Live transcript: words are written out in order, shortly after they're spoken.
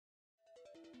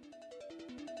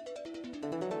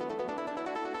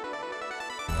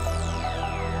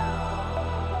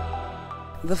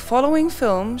The following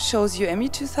film shows you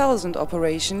MU2000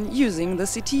 operation using the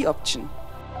CT option.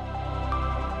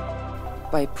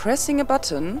 By pressing a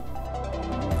button,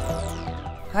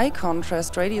 high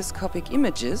contrast radioscopic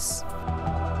images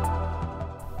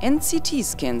and CT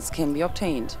scans can be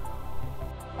obtained.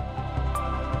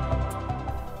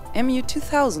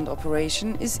 MU2000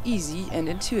 operation is easy and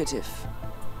intuitive.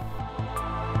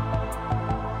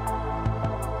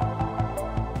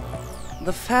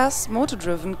 The fast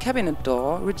motor-driven cabinet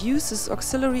door reduces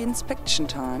auxiliary inspection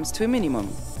times to a minimum.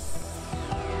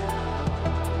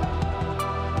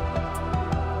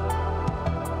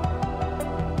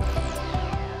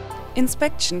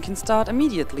 Inspection can start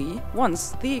immediately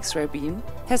once the X-ray beam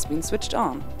has been switched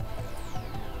on.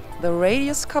 The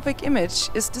radioscopic image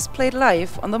is displayed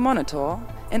live on the monitor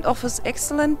and offers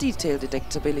excellent detail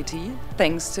detectability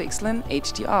thanks to excellent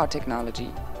HDR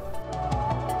technology.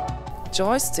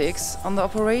 Joysticks on the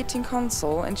operating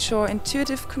console ensure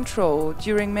intuitive control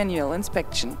during manual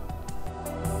inspection.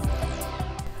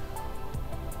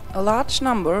 A large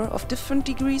number of different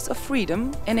degrees of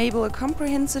freedom enable a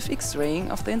comprehensive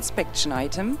X-raying of the inspection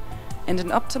item and an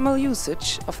optimal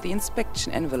usage of the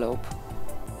inspection envelope.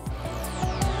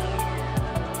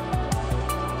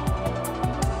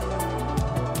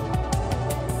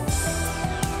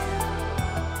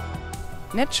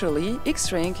 Naturally,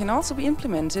 X-raying can also be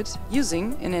implemented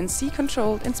using an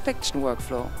NC-controlled inspection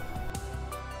workflow.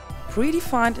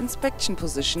 Predefined inspection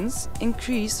positions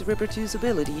increase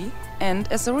reproducibility and,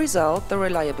 as a result, the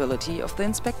reliability of the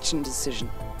inspection decision.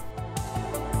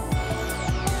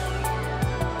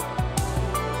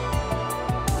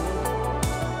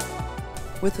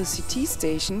 With a CT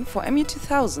station for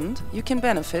MU2000, you can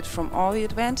benefit from all the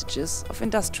advantages of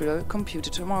industrial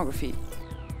computed tomography.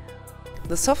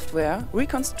 The software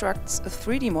reconstructs a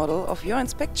 3D model of your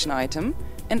inspection item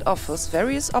and offers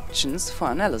various options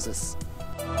for analysis.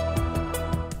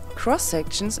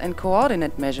 Cross-sections and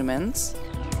coordinate measurements,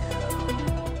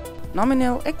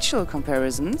 nominal actual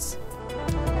comparisons,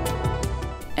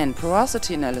 and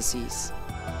porosity analyses.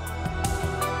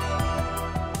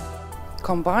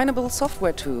 Combinable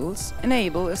software tools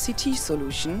enable a CT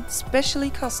solution specially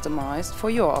customized for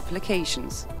your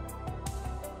applications.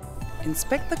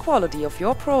 Inspect the quality of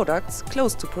your products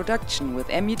close to production with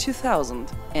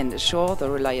MU2000 and assure the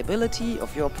reliability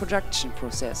of your production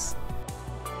process.